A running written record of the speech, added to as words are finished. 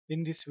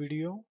In this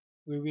video,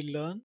 we will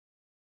learn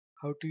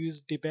how to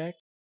use Dibac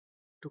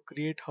to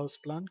create house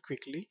plan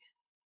quickly.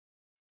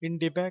 In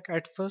Dibac,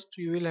 at first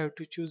you will have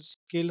to choose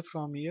scale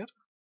from here.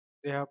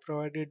 They have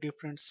provided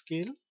different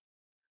scale.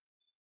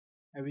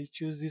 I will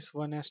choose this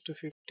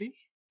 1:50.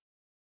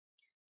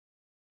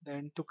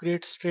 Then to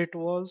create straight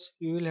walls,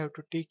 you will have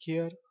to tick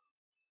here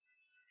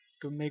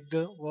to make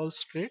the wall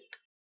straight.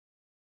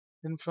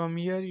 Then from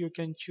here you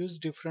can choose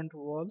different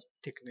wall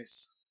thickness.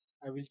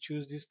 I will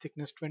choose this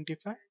thickness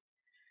 25.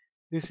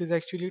 This is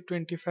actually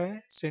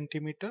 25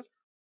 centimeter,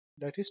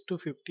 that is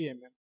 250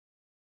 mm.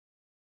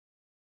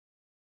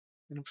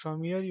 And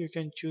from here you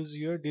can choose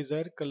your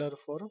desired color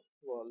for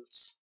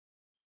walls.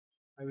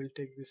 I will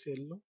take this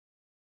yellow.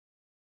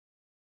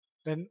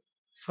 Then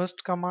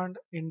first command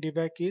in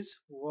Dibac is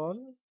wall.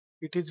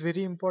 It is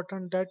very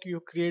important that you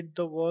create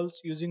the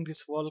walls using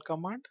this wall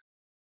command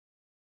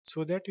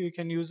so that you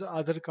can use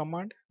other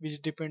command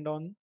which depend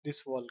on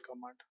this wall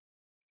command.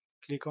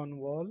 Click on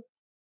wall,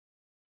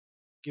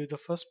 give the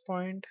first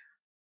point,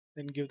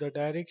 then give the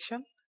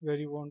direction where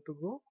you want to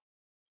go.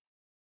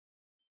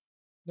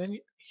 Then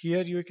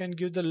here you can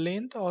give the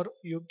length, or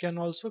you can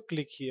also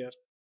click here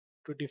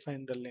to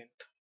define the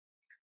length.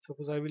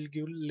 Suppose I will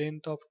give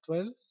length of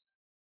 12.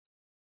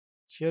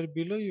 Here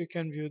below you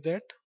can view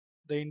that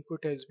the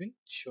input has been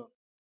shown.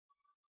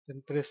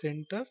 Then press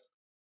enter.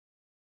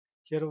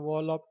 Here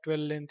wall of 12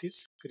 length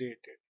is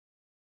created.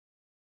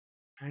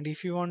 And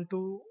if you want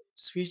to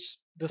switch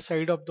the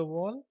side of the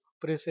wall,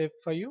 press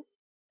F5.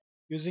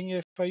 Using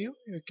F5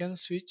 you can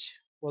switch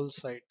wall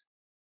side.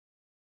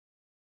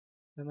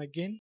 Then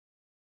again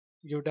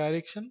give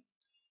direction,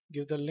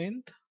 give the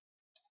length,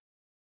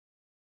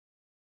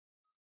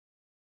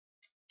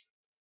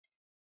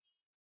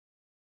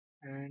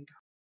 and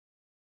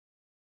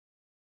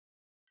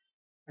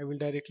I will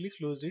directly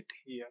close it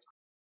here.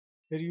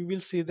 Here you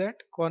will see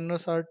that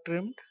corners are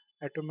trimmed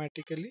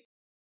automatically.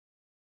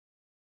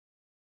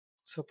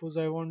 Suppose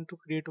I want to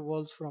create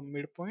walls from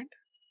midpoint.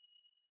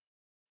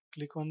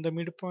 Click on the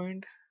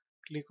midpoint,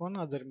 click on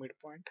other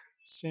midpoint.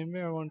 Same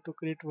way I want to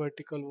create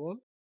vertical wall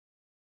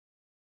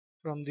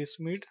from this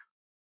mid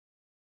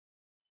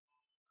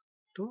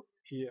to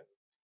here.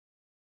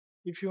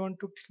 If you want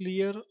to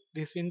clear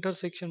this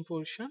intersection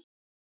portion,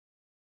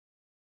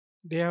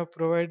 they have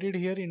provided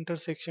here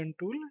intersection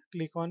tool.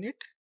 Click on it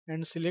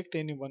and select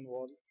any one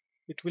wall.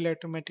 It will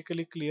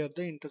automatically clear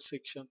the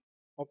intersection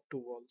of two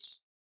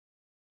walls.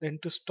 Then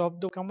to stop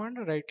the command,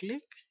 right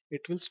click,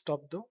 it will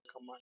stop the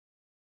command.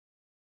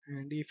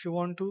 And if you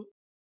want to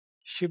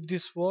shift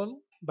this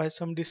wall by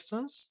some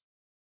distance,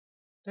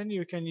 then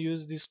you can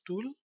use this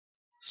tool,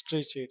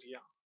 stretch area.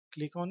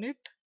 Click on it,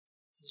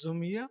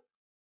 zoom here,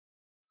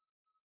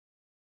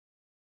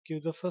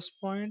 give the first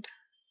point,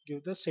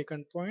 give the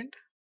second point,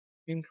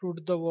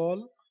 include the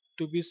wall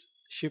to be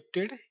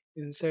shifted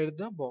inside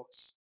the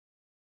box.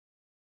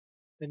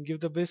 Then give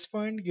the base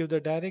point, give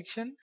the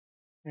direction,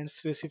 and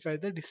specify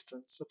the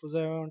distance. Suppose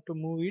I want to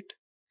move it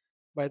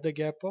by the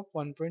gap of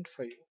 1.5.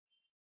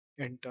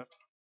 Enter.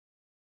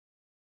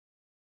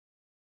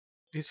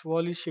 This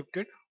wall is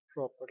shifted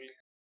properly.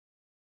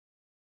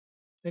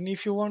 Then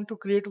if you want to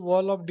create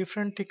wall of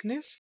different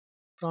thickness,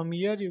 from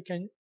here you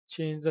can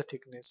change the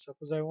thickness.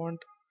 Suppose I want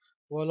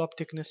wall of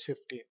thickness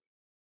 50.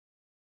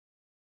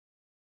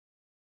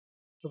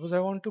 Suppose I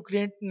want to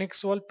create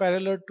next wall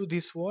parallel to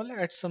this wall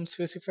at some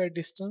specified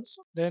distance.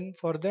 Then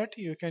for that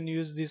you can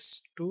use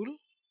this tool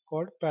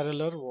called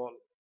parallel wall.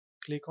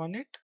 Click on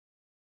it.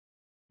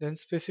 Then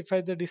specify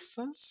the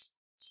distance.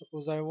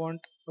 Suppose I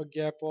want a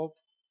gap of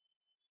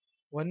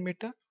 1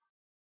 meter.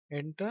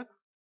 Enter.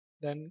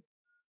 Then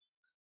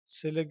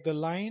select the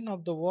line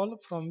of the wall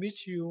from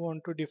which you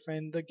want to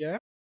define the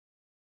gap.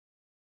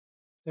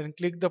 Then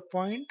click the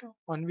point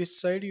on which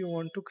side you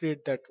want to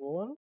create that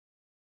wall.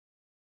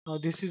 Now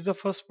this is the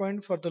first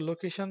point for the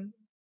location.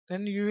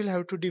 Then you will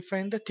have to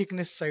define the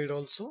thickness side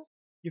also.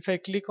 If I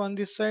click on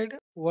this side,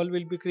 wall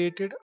will be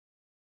created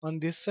on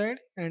this side,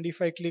 and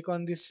if I click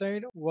on this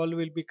side, wall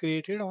will be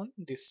created on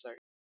this side.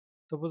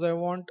 Suppose I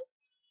want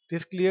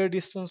this clear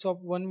distance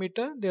of 1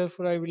 meter,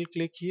 therefore I will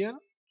click here,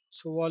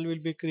 so wall will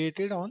be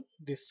created on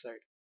this side.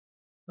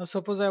 Now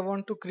suppose I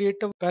want to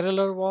create a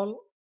parallel wall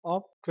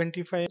of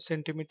 25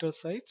 centimeter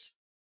size.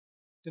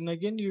 Then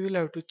again you will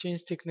have to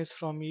change thickness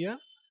from here.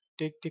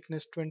 Take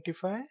thickness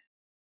 25.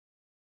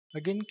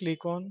 Again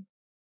click on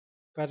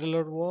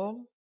parallel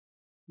wall.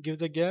 Give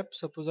the gap.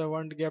 Suppose I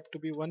want gap to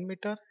be 1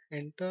 meter.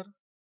 Enter.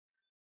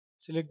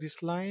 Select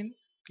this line.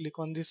 Click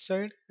on this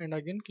side and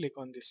again click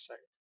on this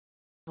side.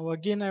 Now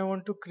again I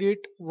want to create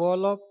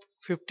wall of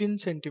 15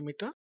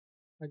 centimeter.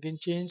 Again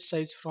change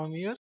size from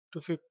here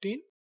to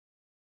 15.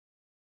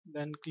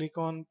 Then click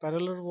on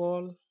parallel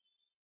wall.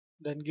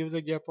 Then give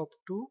the gap of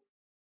 2.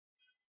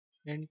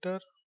 Enter.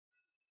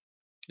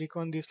 Click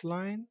on this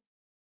line.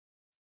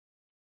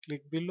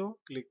 Click below.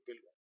 Click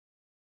below.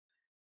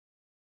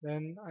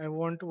 Then I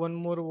want one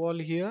more wall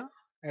here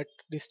at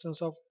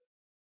distance of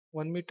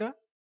 1 meter.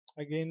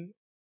 Again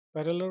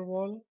parallel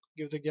wall,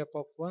 give the gap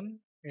of 1,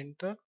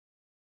 enter.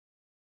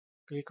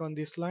 Click on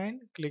this line,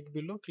 click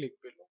below, click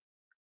below.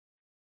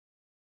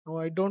 Now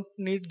I don't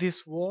need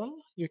this wall.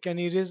 You can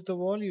erase the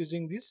wall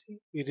using this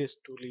erase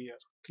tool here.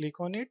 Click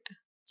on it,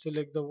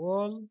 select the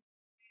wall,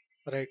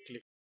 right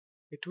click.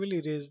 It will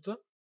erase the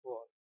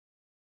wall.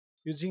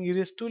 Using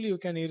erase tool you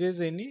can erase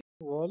any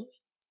wall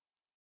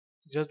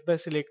just by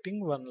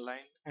selecting one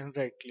line and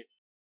right click.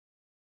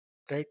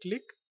 Right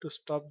click to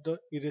stop the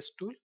erase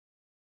tool.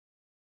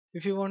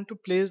 If you want to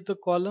place the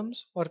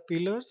columns or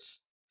pillars,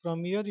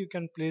 from here you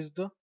can place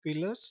the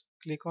pillars.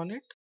 Click on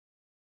it.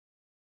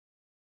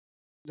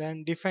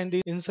 Then define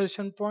the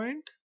insertion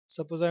point.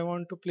 Suppose I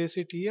want to place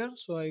it here,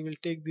 so I will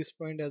take this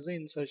point as an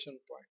insertion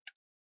point.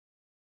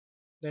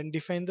 Then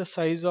define the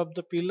size of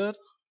the pillar.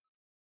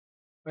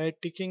 By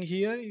ticking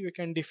here, you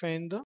can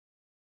define the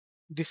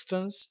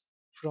distance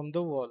from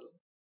the wall.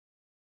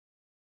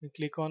 You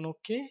click on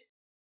OK.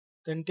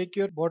 Then take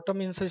your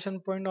bottom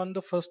insertion point on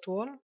the first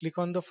wall. Click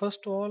on the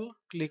first wall,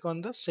 click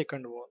on the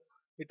second wall.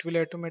 It will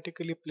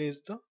automatically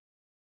place the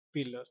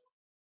pillar.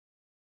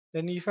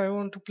 Then if I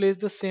want to place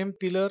the same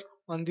pillar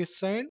on this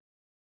side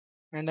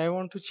and I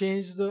want to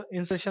change the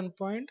insertion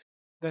point,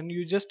 then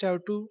you just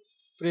have to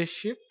press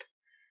shift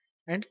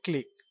and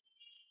click.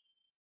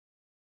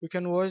 You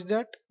can watch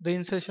that the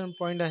insertion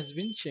point has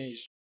been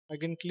changed.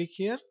 Again click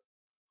here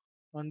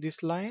on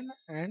this line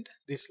and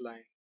this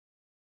line.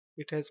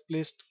 It has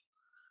placed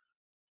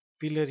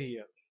pillar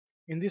here.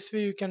 In this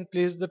way you can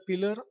place the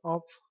pillar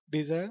of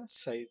desired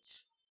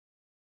size.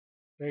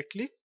 Right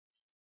click.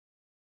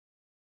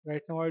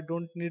 Right now I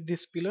don't need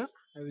this pillar.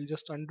 I will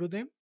just undo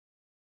them.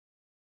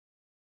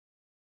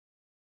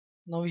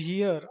 Now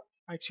here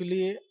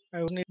actually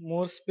I need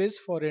more space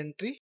for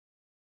entry.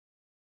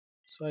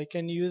 So I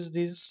can use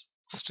this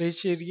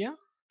stretch area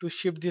to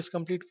shift this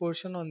complete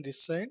portion on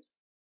this side.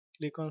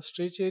 Click on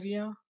stretch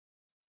area.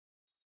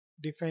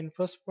 Define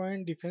first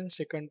point, define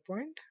second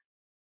point.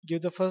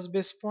 Give the first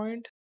base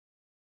point.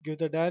 Give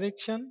the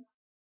direction.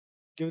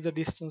 Give the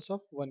distance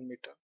of 1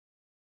 meter.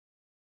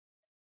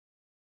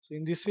 So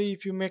in this way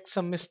if you make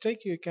some mistake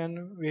you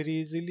can very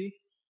easily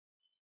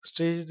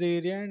stretch the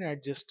area and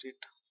adjust it.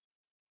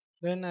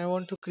 Then I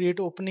want to create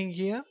opening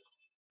here.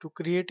 To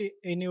create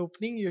any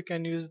opening you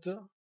can use the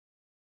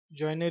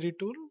joinery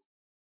tool.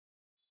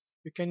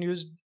 You can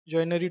use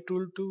joinery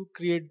tool to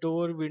create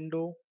door,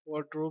 window,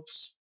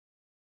 wardrobes.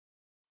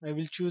 I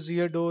will choose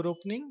here door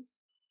opening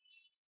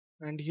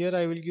and here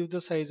I will give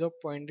the size of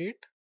 0.8.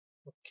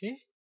 Okay.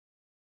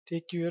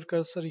 Take your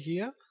cursor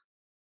here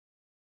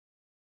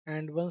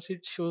and once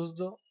it shows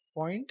the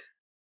point,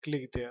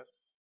 click there.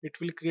 It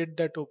will create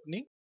that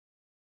opening.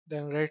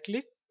 Then right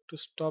click to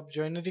stop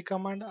joinery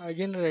command.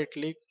 Again right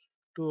click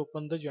to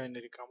open the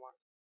joinery command.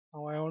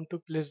 Now I want to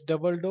place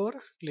double door.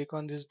 Click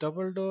on this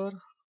double door.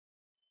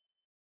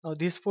 Now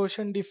this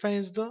portion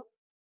defines the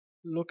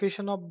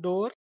location of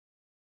door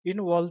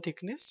in wall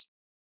thickness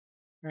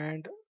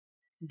and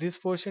this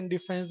portion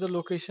defines the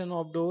location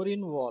of door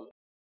in wall.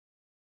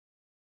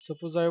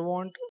 Suppose I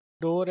want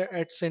door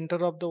at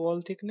center of the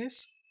wall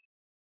thickness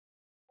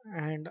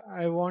and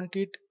I want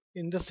it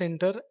in the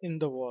center in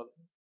the wall.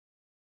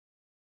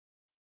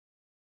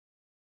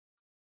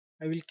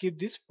 I will keep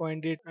this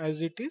pointed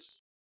as it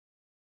is.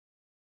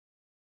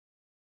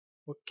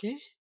 Okay.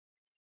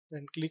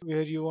 Then click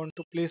where you want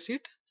to place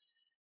it.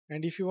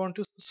 And if you want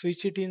to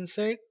switch it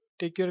inside,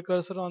 take your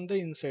cursor on the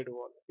inside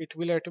wall. It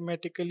will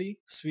automatically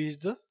switch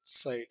the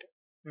side.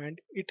 And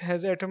it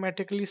has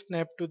automatically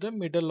snapped to the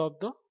middle of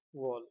the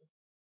wall.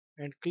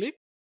 And click.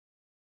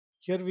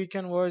 Here we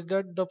can watch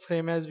that the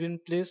frame has been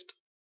placed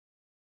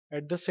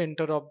at the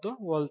center of the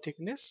wall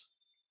thickness.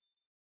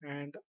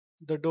 And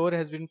the door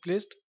has been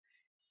placed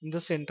in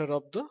the center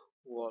of the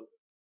wall.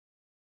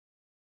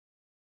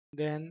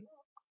 Then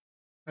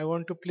I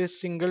want to place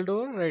single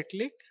door, right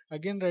click,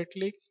 again right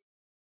click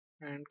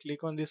and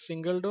click on this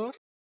single door.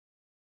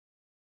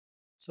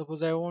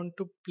 Suppose I want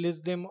to place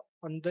them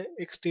on the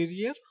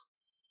exterior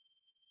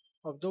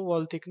of the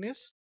wall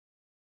thickness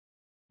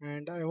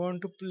and I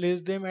want to place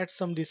them at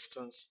some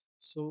distance.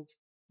 So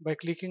by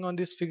clicking on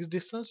this fixed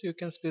distance you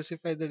can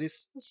specify the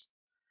distance.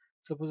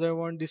 Suppose I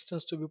want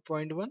distance to be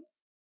 0.1.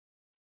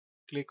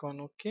 Click on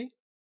OK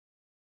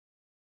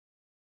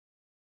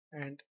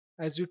and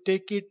as you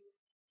take it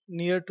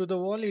near to the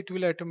wall it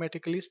will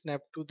automatically snap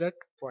to that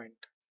point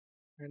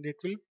and it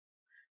will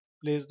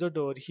place the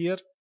door. Here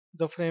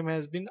the frame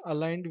has been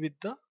aligned with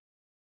the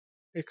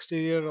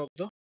exterior of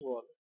the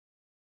wall.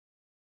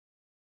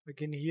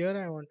 Again here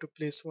I want to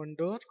place one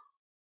door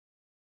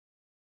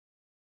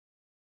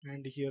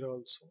and here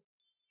also.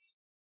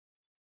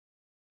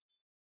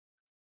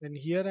 Then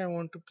here I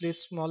want to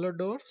place smaller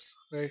doors.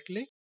 Right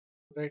click.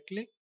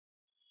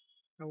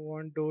 I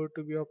want door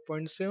to be of zero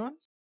point 0.7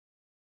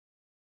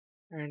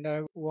 and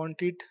I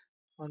want it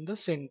on the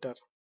center.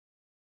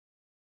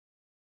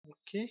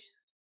 Okay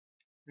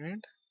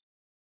and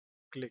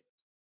click.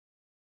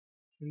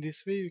 In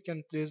this way you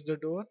can place the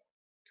door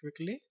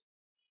quickly.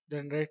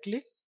 Then right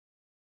click.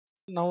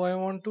 Now I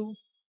want to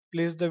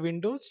place the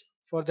windows.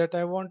 For that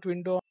I want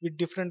window with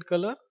different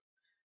color.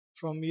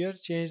 From here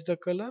change the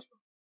color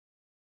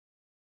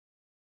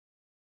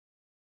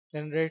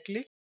Then right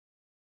click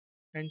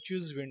and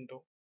choose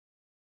window.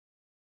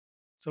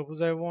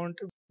 Suppose I want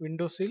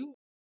window sill.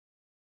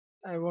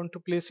 I want to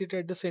place it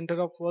at the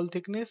center of wall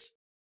thickness.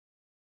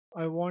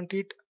 I want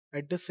it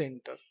at the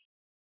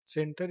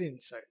center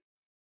inside.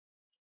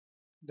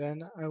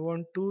 Then I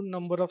want two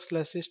number of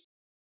slashes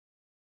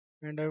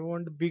and I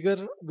want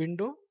bigger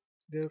window.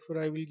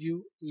 Therefore I will give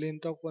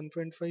length of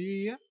 1.5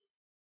 here.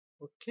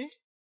 Okay.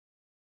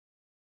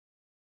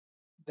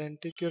 Then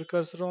take your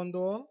cursor on the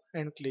wall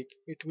and click.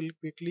 It will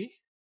quickly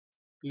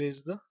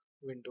place the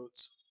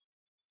windows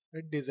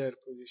at desired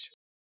position.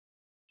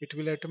 It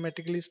will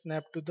automatically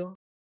snap to the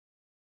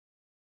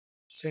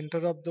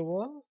center of the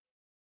wall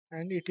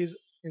and it is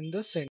in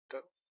the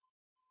center.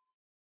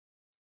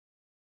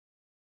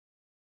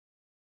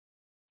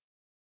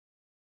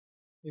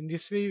 In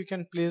this way you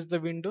can place the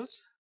windows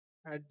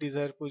at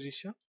desired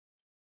position.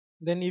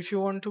 Then if you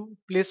want to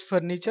place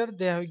furniture,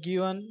 they have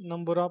given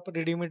number of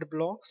ready-made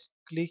blocks.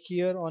 Click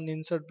here on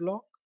insert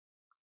block.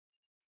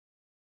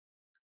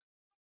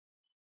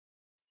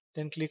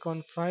 Then click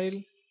on file.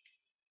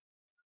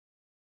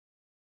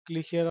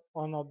 Click here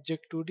on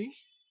object 2D.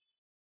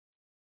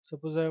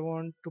 Suppose I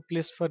want to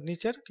place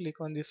furniture. Click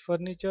on this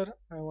furniture.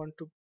 I want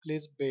to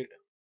place bed.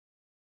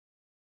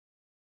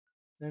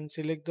 Then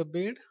select the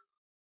bed.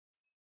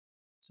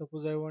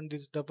 Suppose I want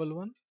this double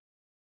one.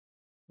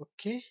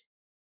 Okay.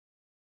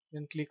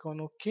 Then click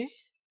on OK.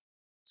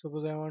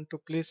 Suppose I want to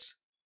place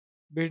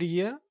bed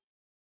here.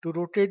 To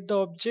rotate the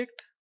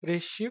object,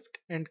 press shift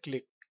and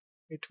click.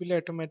 It will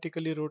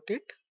automatically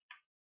rotate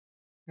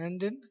and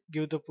then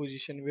give the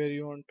position where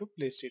you want to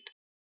place it.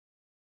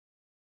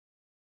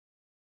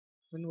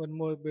 Then one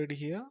more bed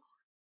here,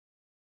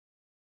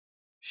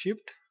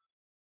 shift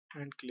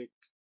and click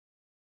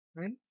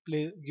and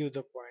give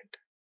the point.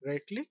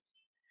 Right click.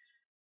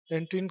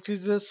 Then to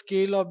increase the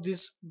scale of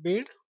this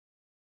bed,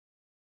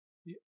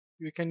 you,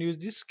 you can use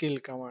this scale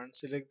command.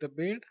 Select the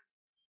bed,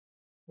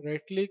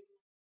 right click,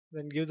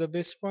 then give the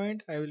base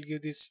point. I will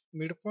give this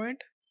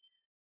midpoint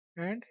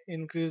and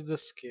increase the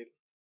scale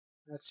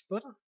as per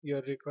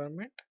your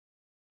requirement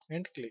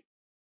and click.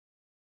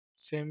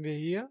 Same way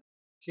here,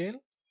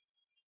 scale,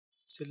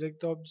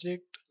 select the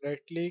object, right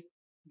click,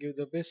 give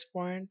the base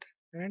point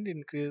and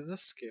increase the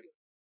scale.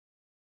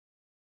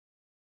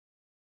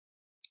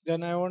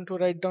 Then I want to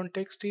write down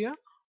text here.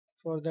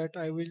 For that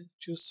I will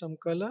choose some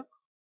color.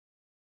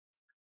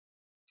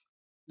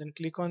 Then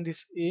click on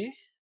this A.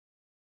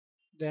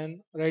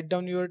 Then write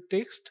down your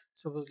text.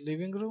 Suppose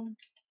living room.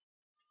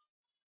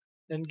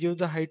 Then give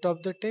the height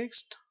of the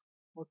text.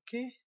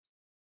 Okay.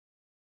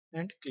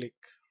 And click.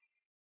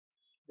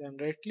 Then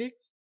right click.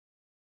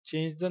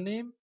 Change the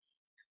name.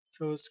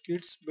 So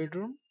kids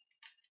bedroom.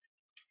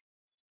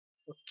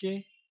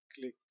 Okay.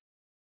 Click.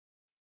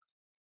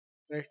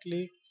 Right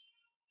click.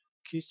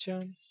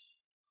 Kitchen.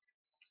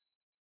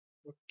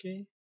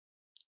 Okay.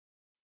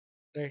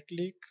 Right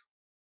click.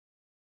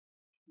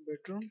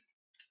 Bedroom.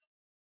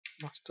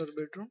 Master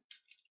bedroom.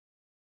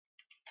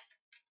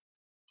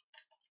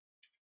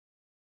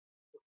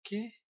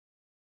 Okay.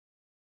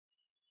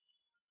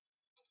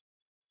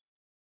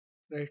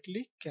 Right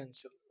click.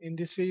 Cancel. In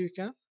this way you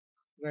can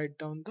write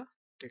down the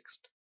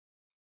text.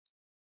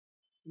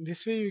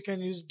 This way you can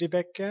use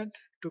Dibac CAD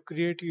to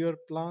create your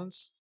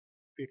plans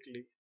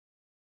quickly.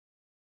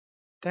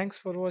 Thanks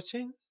for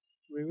watching.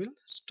 We will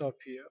stop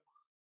here.